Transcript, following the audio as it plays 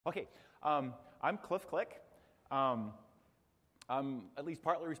Okay, I'm Cliff Click. I'm at least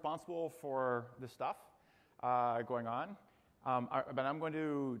partly responsible for this stuff going on. But I'm going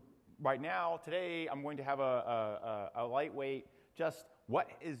to, right now, today, I'm going to have a lightweight, just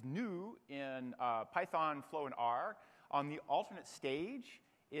what is new in Python, Flow, and R. On the alternate stage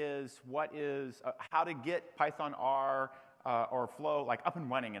is what is, how to get Python, R, or Flow like up and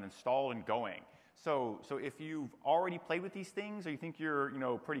running and installed and going. So if you've already played with these things or you think you're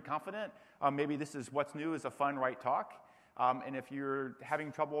pretty confident, maybe this is what's new is a fun right talk. And if you're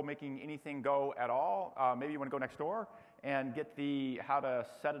having trouble making anything go at all, maybe you want to go next door and get the how to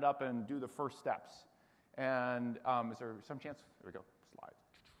set it up and do the first steps. And is there some chance? There we go. Slide.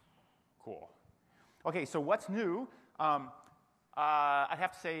 Cool. Okay, so what's new? I'd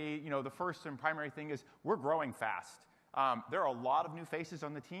have to say, the first and primary thing is we're growing fast. There are a lot of new faces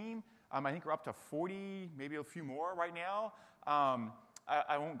on the team. I think we're up to 40, maybe a few more right now.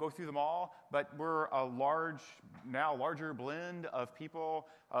 I won't go through them all, but we're a larger blend of people,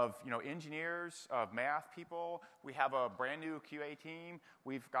 of engineers, of math people. We have a brand new QA team.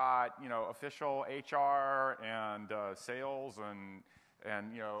 We've got official HR and sales and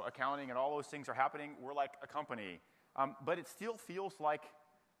accounting and all those things are happening. We're like a company, but it still feels like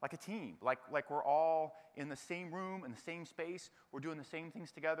a team, like we're all in the same room, in the same space. We're doing the same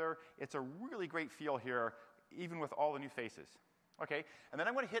things together. It's a really great feel here, even with all the new faces. Okay, and then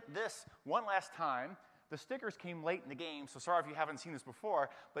I'm going to hit this one last time. The stickers came late in the game, so sorry if you haven't seen this before.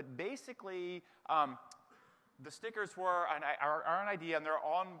 But basically, the stickers are an idea, and they're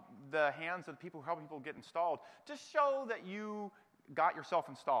on the hands of the people who help people get installed to show that you got yourself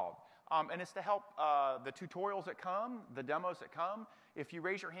installed. And it's to help the tutorials that come, the demos that come. If you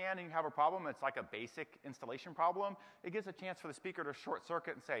raise your hand and you have a problem, it's like a basic installation problem, it gives a chance for the speaker to short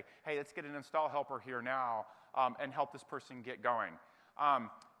circuit and say, hey, let's get an install helper here now and help this person get going.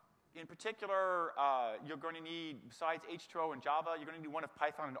 In particular, you're going to need, besides H2O and Java, you're going to need one of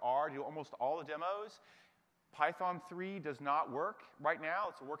Python and R to do almost all the demos. Python 3 does not work right now.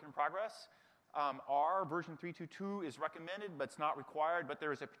 It's a work in progress. R version 3.2.2 is recommended, but it's not required. But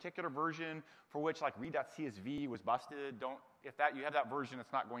there is a particular version for which, like read.csv was busted. If you have that version,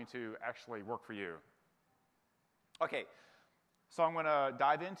 it's not going to actually work for you. Okay, so I'm going to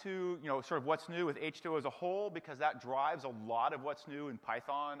dive into sort of what's new with H2O as a whole, because that drives a lot of what's new in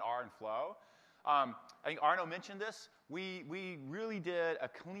Python, R, and Flow. I think Arno mentioned this. We really did a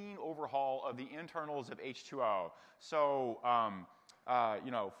clean overhaul of the internals of H2O. So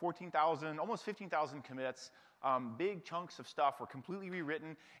 14,000, almost 15,000 commits. Big chunks of stuff were completely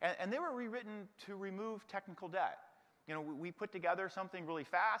rewritten, and they were rewritten to remove technical debt. We put together something really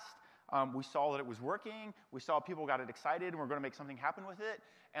fast. We saw that it was working. We saw people got excited, and we're going to make something happen with it.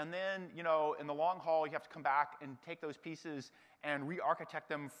 And then, in the long haul, you have to come back and take those pieces and re-architect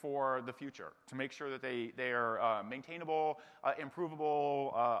them for the future to make sure that they are maintainable,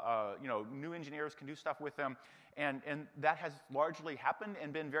 improvable. New engineers can do stuff with them. And that has largely happened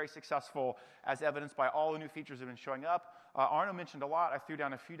and been very successful, as evidenced by all the new features that have been showing up. Arno mentioned a lot. I threw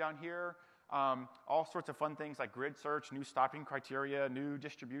down a few down here. All sorts of fun things like grid search, new stopping criteria, new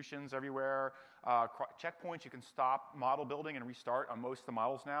distributions everywhere, checkpoints. You can stop model building and restart on most of the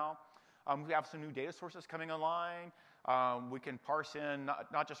models now. We have some new data sources coming online. We can parse in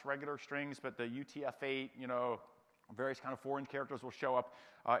not just regular strings, but the UTF-8, various kind of foreign characters will show up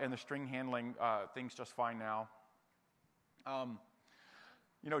in the string handling things just fine now.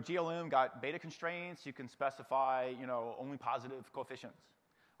 GLM got beta constraints. You can specify, only positive coefficients.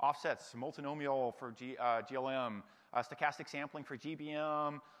 Offsets, multinomial for GLM, stochastic sampling for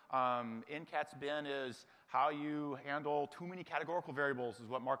GBM. NCAT's bin is how you handle too many categorical variables, is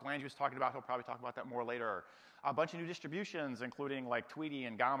what Mark Landry was talking about. He'll probably talk about that more later. A bunch of new distributions, including like Tweety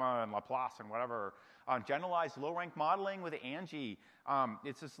and Gamma and Laplace and whatever. Generalized low-rank modeling with Angie.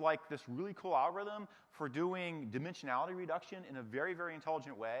 It's just like this really cool algorithm for doing dimensionality reduction in a very, very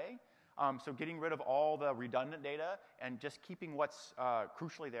intelligent way. So getting rid of all the redundant data and just keeping what's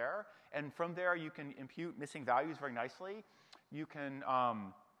crucially there. And from there, you can impute missing values very nicely. You can,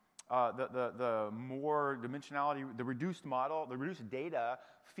 the more dimensionality, the reduced data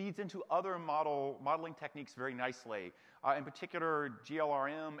feeds into other modeling techniques very nicely. In particular,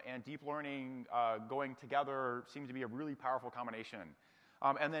 GLRM and deep learning going together seems to be a really powerful combination.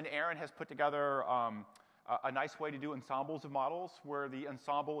 And then Aaron has put together a nice way to do ensembles of models where the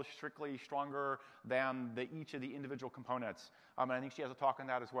ensemble is strictly stronger than each of the individual components. And I think she has a talk on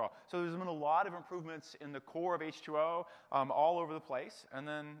that as well. So there's been a lot of improvements in the core of H2O all over the place. And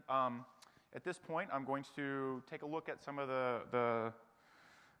then at this point, I'm going to take a look at some of the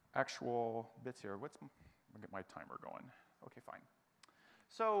actual bits here. I'll get my timer going. OK, fine.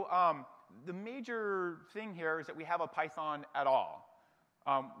 So the major thing here is that we have a Python at all.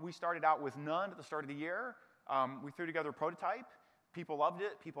 We started out with none at the start of the year. We threw together a prototype. People loved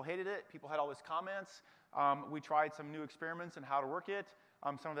it. People hated it. People had all these comments. We tried some new experiments in how to work it.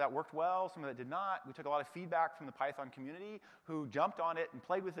 Some of that worked well. Some of that did not. We took a lot of feedback from the Python community who jumped on it and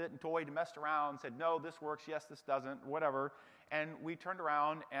played with it and toyed and messed around and said, no, this works. Yes, this doesn't, whatever. And we turned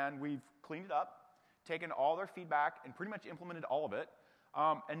around and we've cleaned it up, taken all their feedback, and pretty much implemented all of it.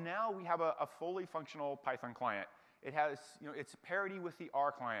 And now we have a fully functional Python client. It has, it's parity with the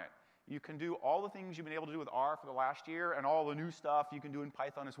R client. You can do all the things you've been able to do with R for the last year, and all the new stuff you can do in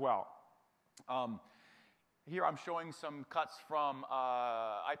Python as well. Here I'm showing some cuts from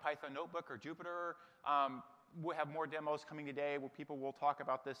IPython Notebook or Jupyter. We'll have more demos coming today where people will talk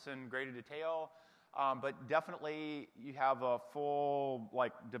about this in greater detail. But definitely you have a full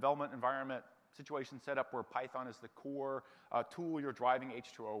development environment situation set up where Python is the core tool you're driving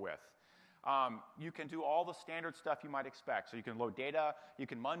H2O with. You can do all the standard stuff you might expect. So you can load data, you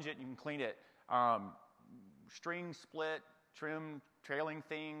can munge it, you can clean it. String split, trim trailing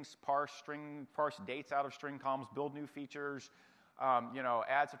things, parse dates out of string columns, build new features,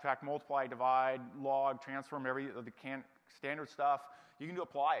 add, subtract, multiply, divide, log, transform, the standard stuff. You can do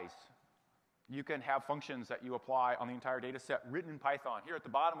applies. You can have functions that you apply on the entire data set written in Python. Here at the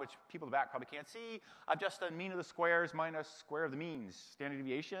bottom, which people in the back probably can't see, I've just done mean of the squares minus square of the means, standard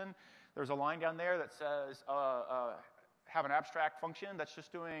deviation. There's a line down there that says have an abstract function that's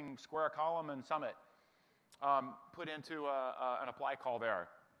just doing square a column and sum it. Put into an apply call there.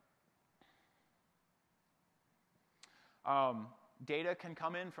 Data can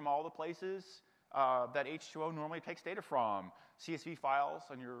come in from all the places that H2O normally takes data from. CSV files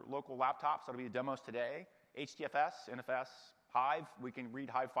on your local laptops, that'll be the demos today. HDFS, NFS, Hive, we can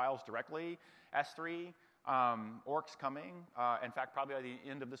read Hive files directly. S3, ORC's coming. In fact, probably by the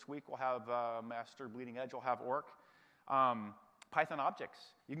end of this week, we'll have Master Bleeding Edge will have ORC. Python objects.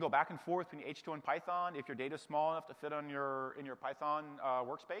 You can go back and forth between H2 and Python. If your data is small enough to fit on in your Python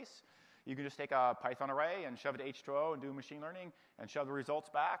workspace, you can just take a Python array and shove it to H2O and do machine learning and shove the results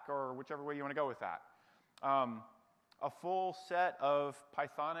back, or whichever way you want to go with that. A full set of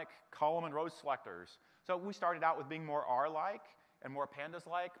Pythonic column and row selectors. So we started out with being more R-like and more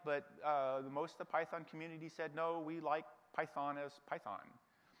pandas-like, but most of the Python community said, no, we like Python as Python.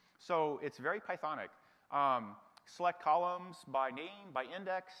 So it's very Pythonic. Select columns by name, by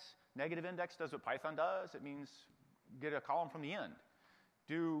index. Negative index does what Python does. It means get a column from the end.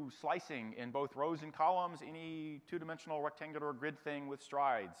 Do slicing in both rows and columns, any two-dimensional rectangular grid thing with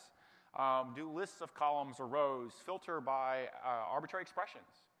strides. Do lists of columns or rows. Filter by arbitrary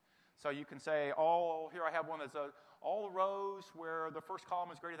expressions. So you can say, here I have one that's all the rows where the first column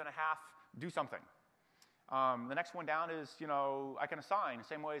is greater than a half, do something. The next one down is, I can assign, the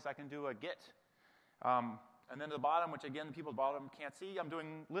same way as I can do a get. And then at the bottom, which again, the people at the bottom can't see, I'm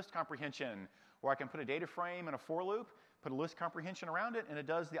doing list comprehension, where I can put a data frame in a for loop, put a list comprehension around it, and it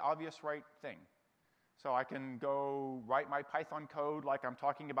does the obvious right thing. So I can go write my Python code like I'm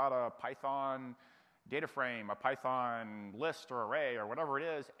talking about a Python data frame, a Python list or array or whatever it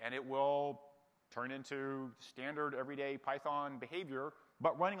is, and it will turn into standard everyday Python behavior,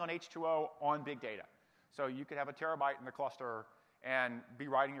 but running on H2O on big data. So you could have a terabyte in the cluster and be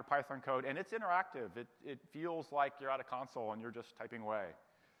writing your Python code, and it's interactive. It feels like you're at a console and you're just typing away.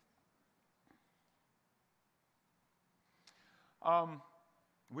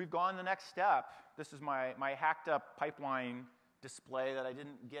 We've gone the next step. This is my hacked up pipeline display that I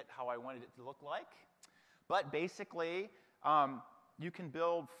didn't get how I wanted it to look like. But basically, you can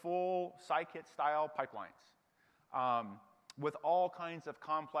build full scikit style pipelines with all kinds of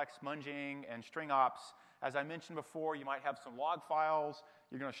complex munging and string ops. As I mentioned before, you might have some log files.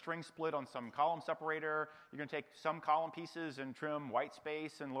 You're going to string split on some column separator. You're going to take some column pieces and trim white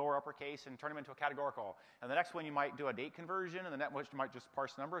space and lower uppercase and turn them into a categorical. And the next one, you might do a date conversion, and the next one, you might just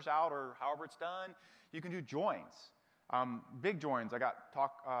parse numbers out or however it's done. You can do joins, big joins. I got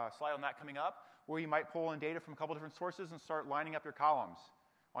a slide on that coming up, where you might pull in data from a couple different sources and start lining up your columns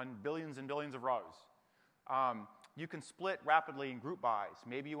on billions and billions of rows. You can split rapidly in group bys.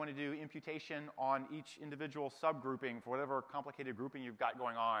 Maybe you want to do imputation on each individual subgrouping for whatever complicated grouping you've got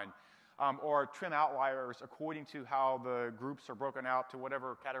going on, or trim outliers according to how the groups are broken out to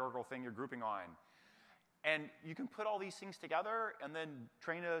whatever categorical thing you're grouping on. And you can put all these things together and then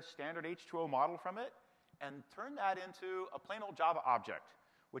train a standard H2O model from it and turn that into a plain old Java object,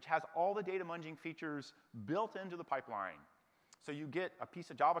 which has all the data munging features built into the pipeline. So you get a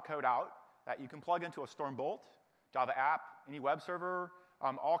piece of Java code out that you can plug into a Storm Bolt, Java app, any web server,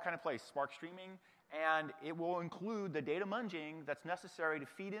 all kind of place, Spark streaming, And it will include the data munging that's necessary to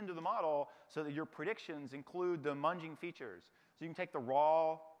feed into the model so that your predictions include the munging features. So you can take the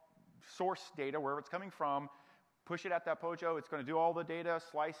raw source data, wherever it's coming from, push it at that POJO. It's going to do all the data,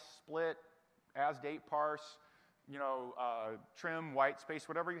 slice, split, as date parse, trim, white space,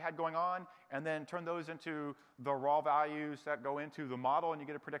 whatever you had going on, and then turn those into the raw values that go into the model, and you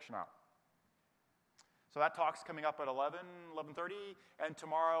get a prediction out. So that talk's coming up at 11:30, and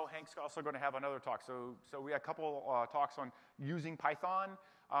tomorrow Hank's also going to have another talk. So we had a couple talks on using Python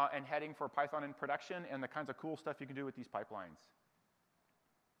and heading for Python in production and the kinds of cool stuff you can do with these pipelines.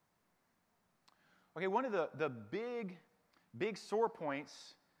 Okay, one of the big sore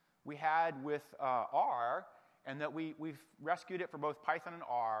points we had with R, and that we've rescued it for both Python and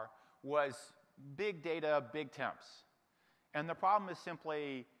R, was big data, big temps. And the problem is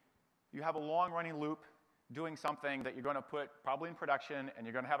simply you have a long-running loop doing something that you're going to put probably in production, and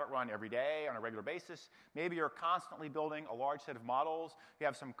you're going to have it run every day on a regular basis. Maybe you're constantly building a large set of models. You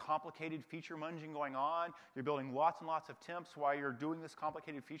have some complicated feature munging going on. You're building lots and lots of temps while you're doing this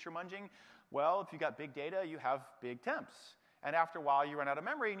complicated feature munging. Well, if you've got big data, you have big temps. And after a while, you run out of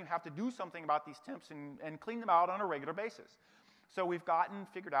memory, and you have to do something about these temps and clean them out on a regular basis. So we've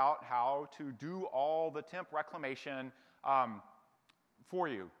figured out how to do all the temp reclamation for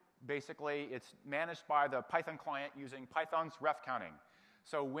you. Basically, it's managed by the Python client using Python's ref counting.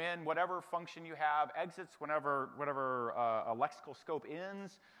 So when whatever function you have exits, whatever a lexical scope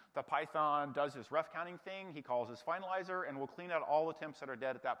ends, the Python does his ref counting thing. He calls his finalizer, and will clean out all the temps that are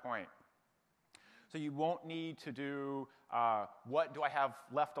dead at that point. So you won't need to do what do I have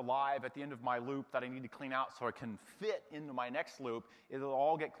left alive at the end of my loop that I need to clean out so it can fit into my next loop. It'll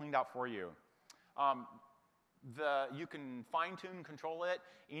all get cleaned out for you. You can fine-tune, control it.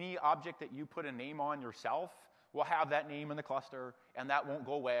 Any object that you put a name on yourself will have that name in the cluster, and that won't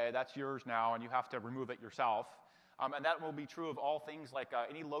go away. That's yours now, and you have to remove it yourself. And that will be true of all things like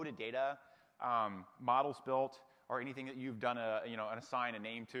any loaded data, models built, or anything that you've done an assign a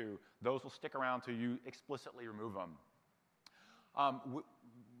name to. Those will stick around till you explicitly remove them.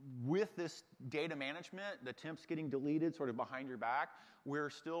 With this data management, the temps getting deleted sort of behind your back, we're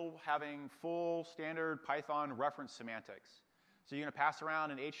still having full standard Python reference semantics. So you're going to pass around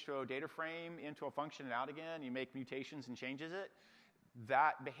an H2O data frame into a function and out again. You make mutations and changes it.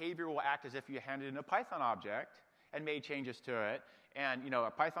 That behavior will act as if you handed in a Python object and made changes to it, and a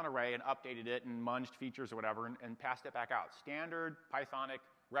Python array, and updated it and munged features or whatever, and passed it back out. Standard Pythonic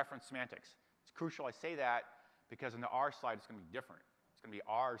reference semantics. It's crucial I say that because on the R slide it's going to be different. It's going to be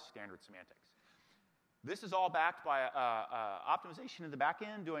R standard semantics. This is all backed by optimization in the back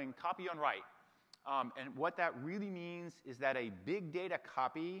end doing copy on write. And what that really means is that a big data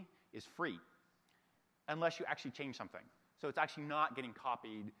copy is free unless you actually change something. So it's actually not getting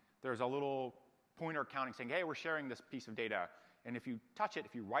copied. There's a little pointer counting saying, hey, we're sharing this piece of data. And if you touch it,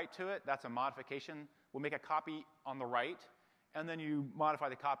 if you write to it, that's a modification. We'll make a copy on the write, and then you modify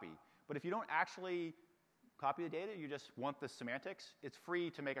the copy. But if you don't actually copy the data, you just want the semantics, it's free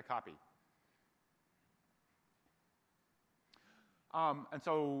to make a copy. And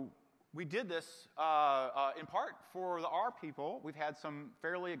so we did this in part for the R people. We've had some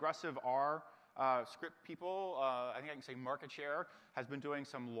fairly aggressive R script people. I think I can say market share has been doing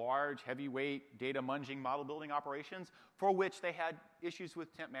some large, heavyweight data munging model building operations for which they had issues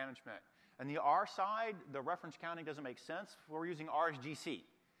with temp management. And the R side, the reference counting doesn't make sense. We're using RGC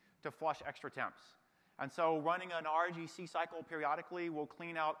to flush extra temps. And so running an RGC cycle periodically will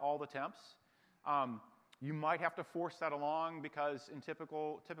clean out all the temps. You might have to force that along because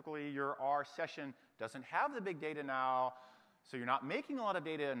typically your R session doesn't have the big data now, so you're not making a lot of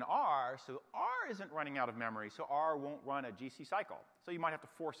data in R, so R isn't running out of memory, so R won't run a GC cycle. So you might have to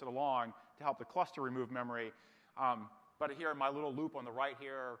force it along to help the cluster remove memory. But here in my little loop on the right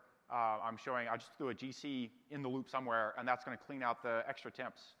here, I'm showing I just threw a GC in the loop somewhere, and that's going to clean out the extra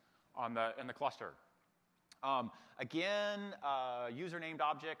temps in the cluster. Again, user-named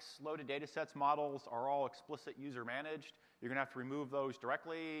objects, loaded data sets, models are all explicit user-managed. You're going to have to remove those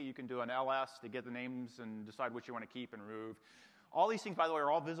directly. You can do an ls to get the names and decide which you want to keep and remove. All these things, by the way,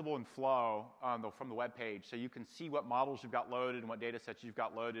 are all visible in Flow from the web page, so you can see what models you've got loaded and what data sets you've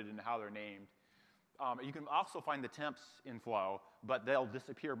got loaded and how they're named. You can also find the temps in Flow, but they'll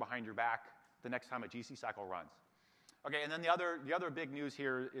disappear behind your back the next time a GC cycle runs. Okay, and then the other big news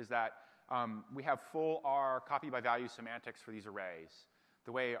here is that we have full R copy by value semantics for these arrays,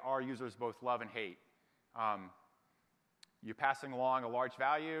 the way R users both love and hate. You're passing along a large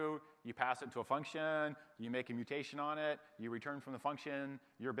value, you pass it to a function, you make a mutation on it, you return from the function,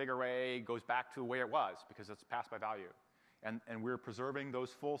 your big array goes back to the way it was because it's passed by value. And we're preserving those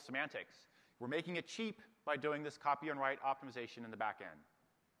full semantics. We're making it cheap by doing this copy and write optimization in the back end.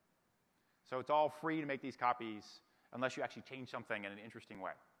 So it's all free to make these copies unless you actually change something in an interesting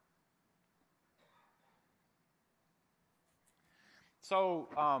way. So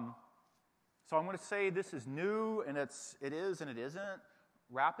I'm going to say this is new, and it is and it isn't.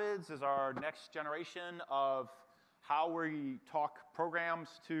 Rapids is our next generation of how we talk programs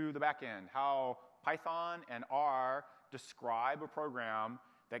to the back end, how Python and R describe a program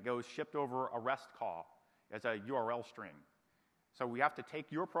that goes shipped over a REST call as a URL string. So we have to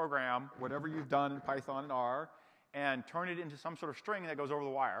take your program, whatever you've done in Python and R, and turn it into some sort of string that goes over the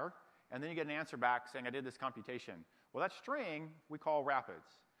wire, and then you get an answer back saying, I did this computation. Well, that string we call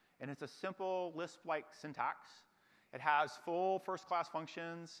Rapids, and it's a simple Lisp-like syntax. It has full first-class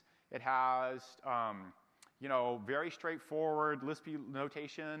functions. It has very straightforward Lispy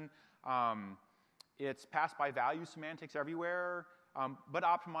notation. It's passed by value semantics everywhere, but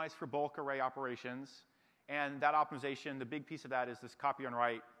optimized for bulk array operations. And that optimization, the big piece of that is this copy and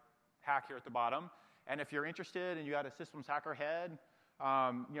write hack here at the bottom. And if you're interested and you got a systems hacker head,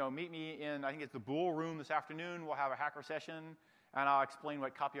 meet me in, I think it's the Bool room this afternoon. We'll have a hacker session, and I'll explain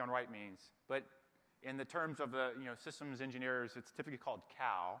what copy and write means. But in the terms of the systems engineers, it's typically called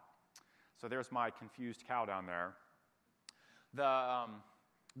cow. So there's my confused cow down there.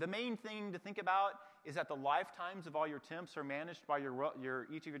 The main thing to think about is that the lifetimes of all your temps are managed by each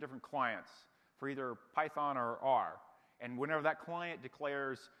of your different clients for either Python or R. And whenever that client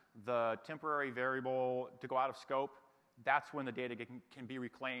declares the temporary variable to go out of scope, that's when the data can be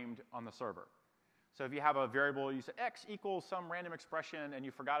reclaimed on the server. So if you have a variable, you say x equals some random expression, and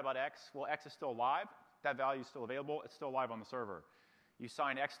you forgot about x, well, x is still alive. That value is still available. It's still alive on the server. You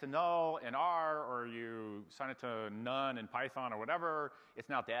sign x to null in R, or you sign it to none in Python or whatever, it's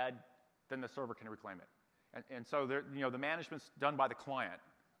now dead. Then the server can reclaim it. And so the management's done by the client,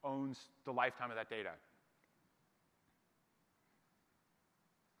 owns the lifetime of that data.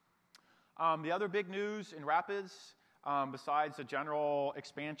 The other big news in Rapids, besides the general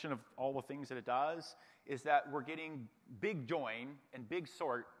expansion of all the things that it does, is that we're getting big join and big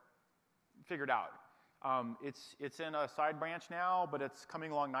sort figured out. It's in a side branch now, but it's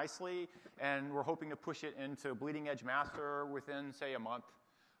coming along nicely, and we're hoping to push it into bleeding edge master within, say, a month.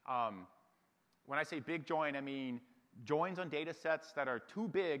 When I say big join, I mean joins on data sets that are too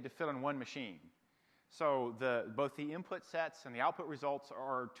big to fit on one machine. So both the input sets and the output results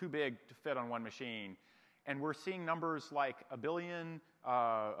are too big to fit on one machine. And we're seeing numbers like 1 billion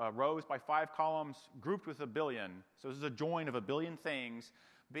rows by 5 columns grouped with 1 billion. So this is a join of 1 billion things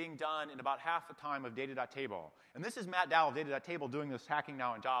being done in about half the time of data.table. And this is Matt Dow of data.table doing this hacking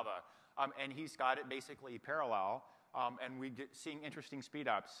now in Java. And he's got it basically parallel. And we're seeing interesting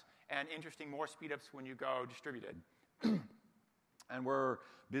speedups, and more speedups when you go distributed. And we're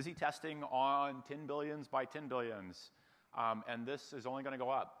busy testing on 10 billions by 10 billions. And this is only going to go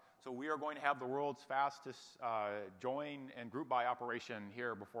up. So we are going to have the world's fastest join and group by operation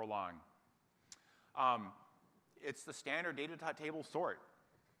here before long. It's the standard data.table sort.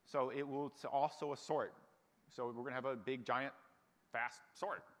 So it's also a sort. So we're going to have a big, giant, fast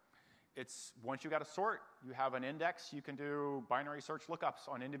sort. Once you got a sort, you have an index. You can do binary search lookups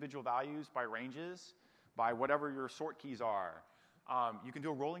on individual values by ranges, by whatever your sort keys are. You can do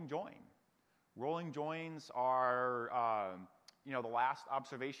a rolling join. Rolling joins are the last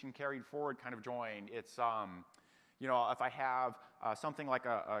observation carried forward kind of join. It's if I have something like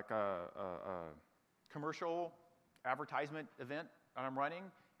a commercial advertisement event that I'm running,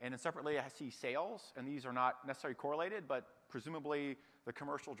 and then separately I see sales, and these are not necessarily correlated, but presumably the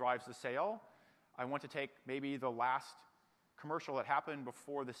commercial drives the sale. I want to take maybe the last commercial that happened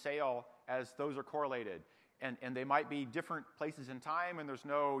before the sale as those are correlated. And they might be different places in time, and there's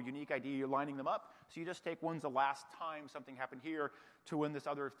no unique ID lining them up. So you just take when's the last time something happened here to when this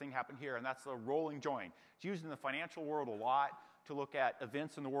other thing happened here, and that's the rolling join. It's used in the financial world a lot to look at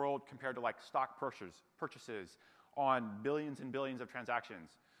events in the world compared to like stock purchases on billions and billions of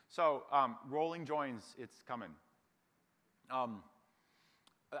transactions. So rolling joins, it's coming.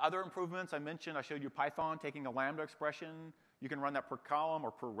 Other improvements I mentioned, I showed you Python taking a lambda expression. You can run that per column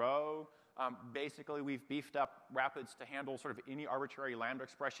or per row. Basically, we've beefed up Rapids to handle sort of any arbitrary lambda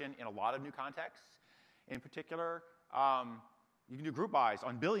expression in a lot of new contexts. In particular, you can do group bys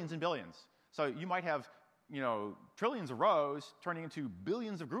on billions and billions. So you might have trillions of rows turning into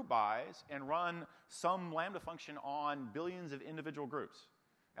billions of group bys and run some lambda function on billions of individual groups.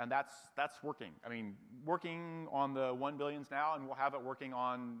 And that's working. I mean, working on the 1 billions now, and we'll have it working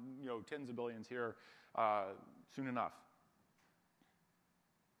on tens of billions here soon enough.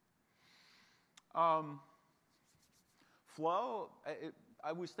 Flow,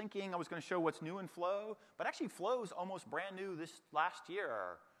 I was thinking I was going to show what's new in Flow, but actually Flow is almost brand new this last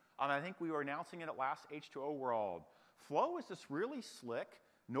year. I think we were announcing it at last H2O World. Flow is this really slick,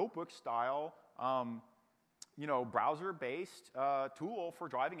 notebook-style, browser-based tool for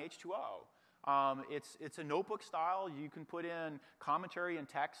driving H2O. It's a notebook style. You can put in commentary and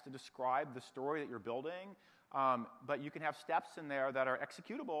text to describe the story that you're building, but you can have steps in there that are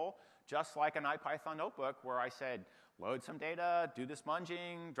executable, just like an IPython notebook where I said, load some data, do this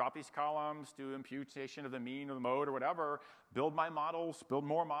munging, drop these columns, do imputation of the mean or the mode or whatever, build my models, build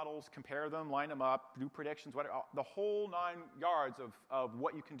more models, compare them, line them up, do predictions, whatever, the whole 9 yards of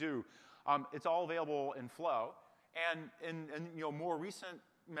what you can do. It's all available in Flow. And in more recent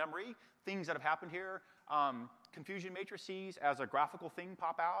memory, things that have happened here, confusion matrices as a graphical thing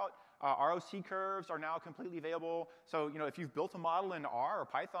pop out. ROC curves are now completely available. So if you've built a model in R or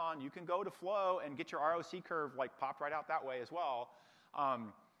Python, you can go to Flow and get your ROC curve popped right out that way as well.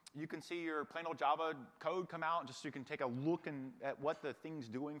 You can see your plain old Java code come out, just so you can take a look at what the thing's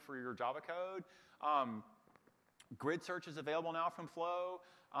doing for your Java code. Grid search is available now from Flow.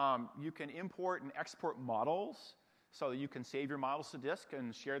 You can import and export models so that you can save your models to disk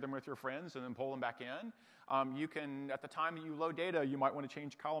and share them with your friends and then pull them back in. You can, at the time that you load data, you might want to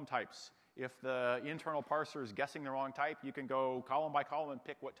change column types. If the internal parser is guessing the wrong type, you can go column by column and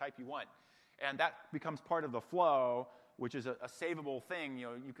pick what type you want. And that becomes part of the flow, which is a savable thing.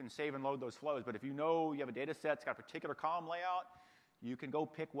 You can save and load those flows. But if you know you have a data set that's got a particular column layout, you can go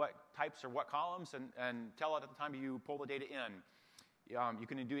pick what types or what columns and tell it at the time you pull the data in. You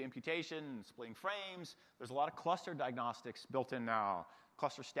can do imputation, splitting frames. There's a lot of cluster diagnostics built in now.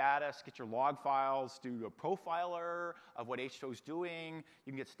 Cluster status, get your log files, do a profiler of what H2O is doing.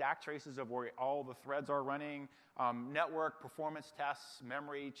 You can get stack traces of where all the threads are running, network performance tests,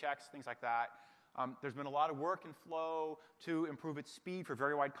 memory checks, things like that. There's been a lot of work in Flow to improve its speed for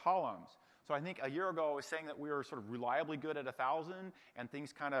very wide columns. So I think a year ago I was saying that we were sort of reliably good at 1,000 and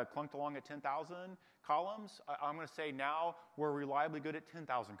things kind of clunked along at 10,000 columns. I'm going to say now we're reliably good at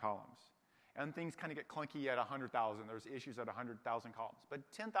 10,000 columns. And things kind of get clunky at 100,000. There's issues at 100,000 columns. But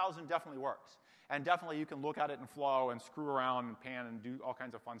 10,000 definitely works. And definitely you can look at it in Flow and screw around and pan and do all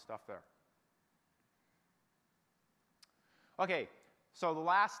kinds of fun stuff there. OK, so the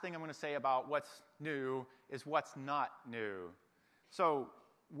last thing I'm going to say about what's new is what's not new. So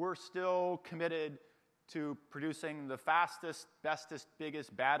we're still committed to producing the fastest, bestest,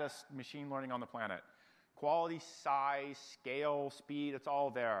 biggest, baddest machine learning on the planet. Quality, size, scale, speed, it's all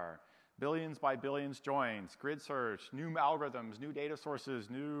there. Billions by billions joins, grid search, new algorithms, new data sources,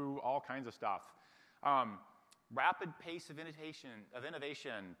 new all kinds of stuff. Rapid pace of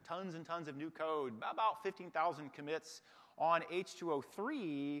innovation, tons and tons of new code, about 15,000 commits on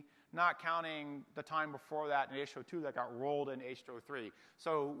H2O3, not counting the time before that in H2O2 that got rolled in H2O3.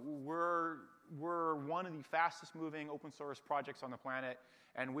 So we're one of the fastest moving open source projects on the planet,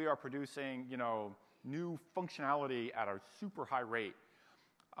 and we are producing new functionality at a super high rate.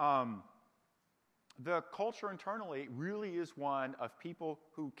 The culture internally really is one of people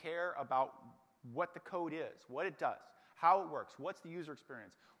who care about what the code is, what it does, how it works, what's the user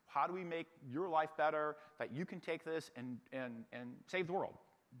experience, how do we make your life better, that you can take this and save the world,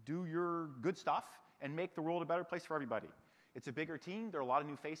 do your good stuff, and make the world a better place for everybody. It's a bigger team, there are a lot of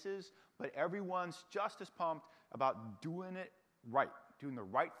new faces, but everyone's just as pumped about doing it right, doing the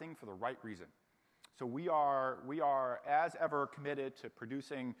right thing for the right reason. So we are as ever committed to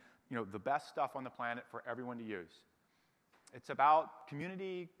producing the best stuff on the planet for everyone to use. It's about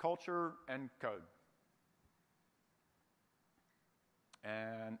community, culture, and code.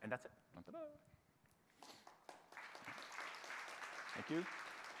 And that's it. Ta-da. Thank you.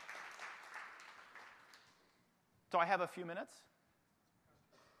 So I have a few minutes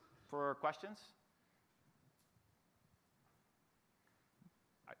for questions.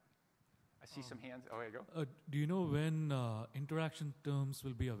 I see some hands. Oh, here you go. Do you know when interaction terms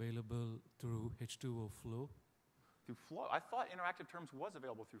will be available through H2O Flow? Through Flow? I thought interactive terms was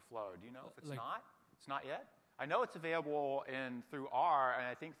available through Flow. Do you know if it's not? It's not yet? I know it's available through R, and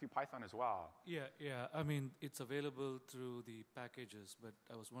I think through Python as well. Yeah. I mean, it's available through the packages, but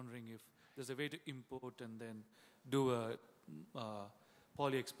I was wondering if there's a way to import and then do a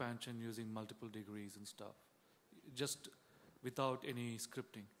poly expansion using multiple degrees and stuff, just without any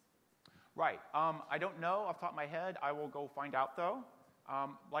scripting. Right. I don't know off the top of my head. I will go find out, though.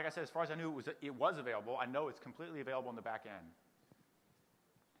 Like I said, as far as I knew, it was available. I know it's completely available in the back end.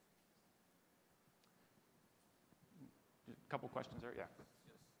 A couple questions there. Yeah.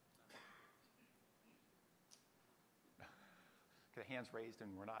 Yes. The hand's raised,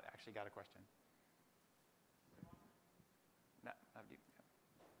 and we're not actually got a question. No, not you. Yeah.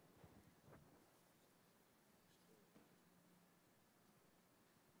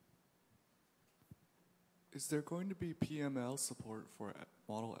 Is there going to be PML support for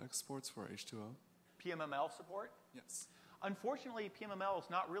model exports for H2O? PMML support? Yes. Unfortunately, PMML is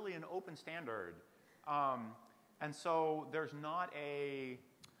not really an open standard. And so there's not a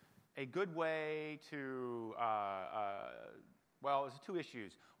good way to, well, there's two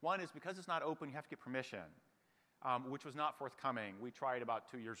issues. One is because it's not open, you have to get permission, which was not forthcoming. We tried about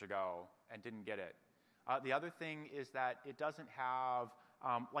 2 years ago and didn't get it. The other thing is that it doesn't have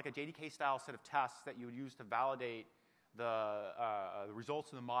like a JDK-style set of tests that you would use to validate the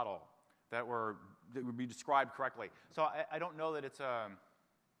results of the model that would be described correctly. So I don't know that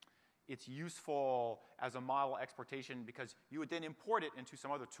it's useful as a model exportation because you would then import it into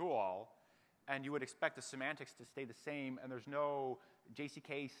some other tool and you would expect the semantics to stay the same, and there's no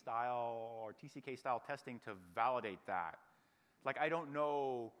JCK-style or TCK-style testing to validate that. Like, I don't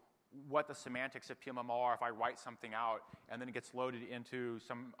know what the semantics of PMML are if I write something out and then it gets loaded into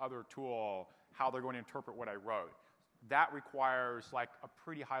some other tool, how they're going to interpret what I wrote. That requires like a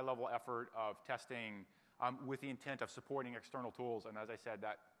pretty high level effort of testing with the intent of supporting external tools, and as I said,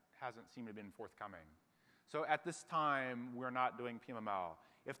 that hasn't seemed to have been forthcoming. So at this time, we're not doing PMML.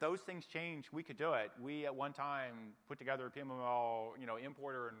 If those things change, we could do it. We at one time put together a PMML,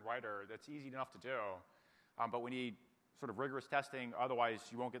 importer and writer that's easy enough to do, but we need sort of rigorous testing. Otherwise,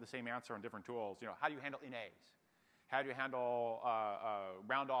 you won't get the same answer on different tools. How do you handle NAs? How do you handle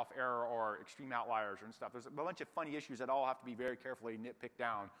round-off error or extreme outliers and stuff? There's a bunch of funny issues that all have to be very carefully nitpicked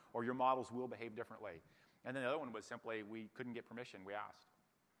down, or your models will behave differently. And then the other one was simply we couldn't get permission. We asked.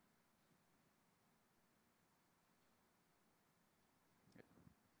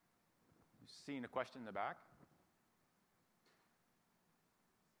 You seeing a question in the back?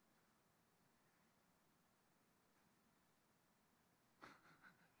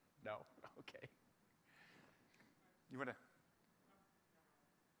 No? Okay. You want to?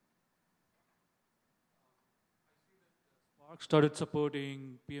 Spark started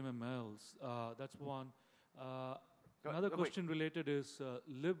supporting PMMLs. That's one. Another question related is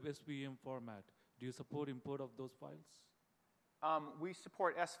libsvm format. Do you support import of those files? We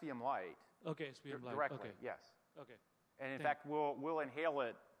support SVM-Lite. Okay, SVM-Lite. Directly, okay. yes. Okay. And in fact, we'll inhale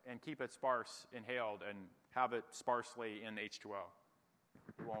it and keep it sparse inhaled and have it sparsely in H2O.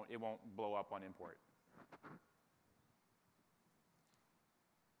 It won't blow up on import.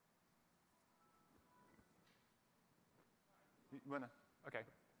 You wanna? Okay.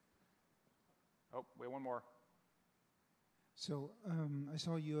 Oh, wait, one more. So I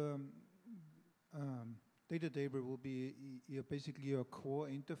saw your data table will be basically your core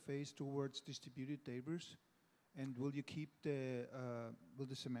interface towards distributed tables, and will you keep will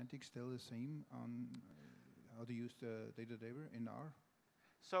the semantics still the same on how to use the data table in R?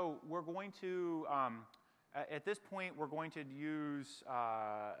 So we're going to, at this point, we're going to use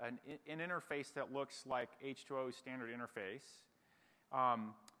an interface that looks like H2O's standard interface.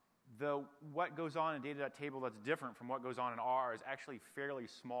 What goes on in data.table that's different from what goes on in R is actually fairly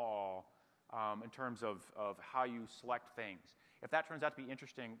small in terms of how you select things. If that turns out to be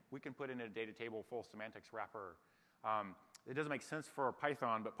interesting, we can put in a data table full semantics wrapper. It doesn't make sense for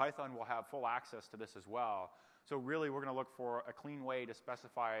Python, but Python will have full access to this as well. So really, we're going to look for a clean way to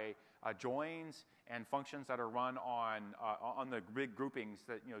specify joins and functions that are run on the big groupings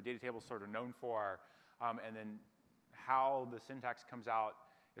that data tables sort of known for, and then how the syntax comes out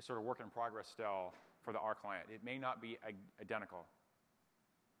is sort of work in progress still for the R client. It may not be identical.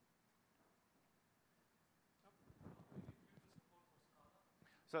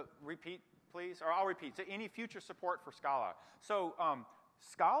 So repeat, please, or I'll repeat. So any future support for Scala. So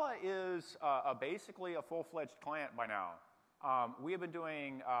Scala is basically a full-fledged client by now. We have been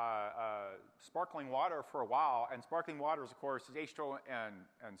doing sparkling water for a while, and sparkling water, of course, is H2O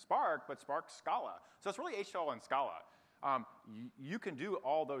and Spark, but Spark's Scala. So it's really H2O and Scala. You can do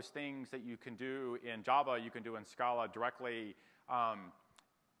all those things that you can do in Java, you can do in Scala directly.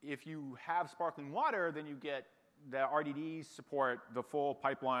 If you have sparkling water, then you get the RDDs support the full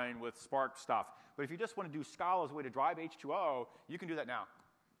pipeline with Spark stuff. But if you just want to do Scala as a way to drive H2O, you can do that now.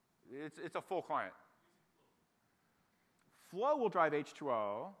 It's a full client. Flow will drive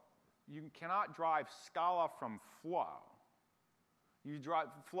H2O. You cannot drive Scala from Flow.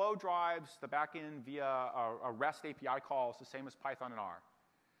 Flow drives the backend via a REST API call. It's the same as Python and R.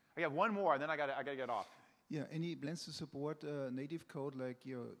 I have one more, and then I got to get off. Yeah, any plans to support native code like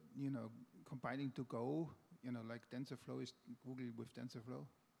compiling to Go? Like TensorFlow is Google with TensorFlow.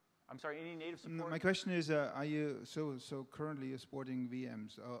 I'm sorry, any native support? My question is, are you so currently supporting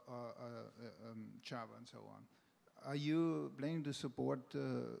VMs, Java and so on? Are you planning to support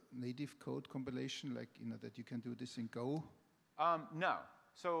native code compilation, like that you can do this in Go? No.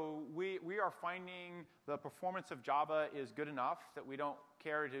 So we are finding the performance of Java is good enough that we don't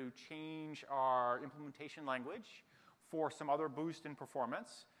care to change our implementation language for some other boost in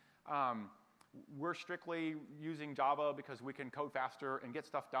performance. We're strictly using Java because we can code faster and get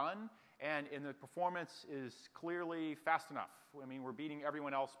stuff done, and the performance is clearly fast enough. I mean, we're beating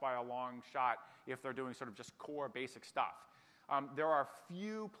everyone else by a long shot if they're doing sort of just core basic stuff. There are a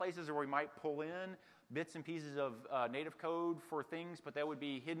few places where we might pull in bits and pieces of native code for things, but that would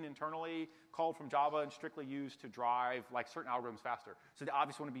be hidden internally, called from Java, and strictly used to drive like certain algorithms faster. So the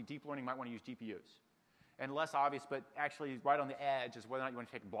obvious one would be deep learning might want to use GPUs. And less obvious, but actually right on the edge, is whether or not you want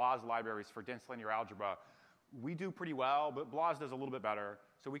to take BLAS libraries for dense linear algebra. We do pretty well, but BLAS does a little bit better.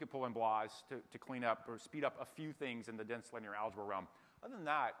 So we could pull in BLAS to clean up or speed up a few things in the dense linear algebra realm. Other than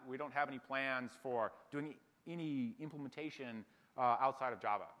that, we don't have any plans for doing any implementation outside of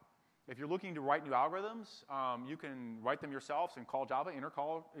Java. If you're looking to write new algorithms, you can write them yourselves and call Java,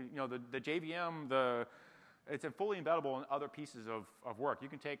 intercall. You know, the JVM, it's fully embeddable in other pieces of work. You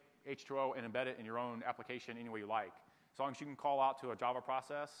can take H2O and embed it in your own application any way you like. As long as you can call out to a Java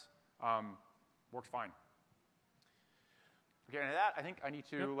process, works fine. Okay, and that, I think I need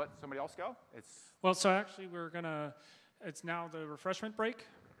to let somebody else go. Well, so actually it's now the refreshment break.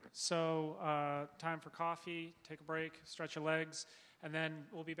 So time for coffee, take a break, stretch your legs, and then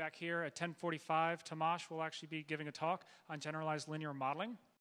we'll be back here at 10:45. Tomasz will actually be giving a talk on generalized linear modeling.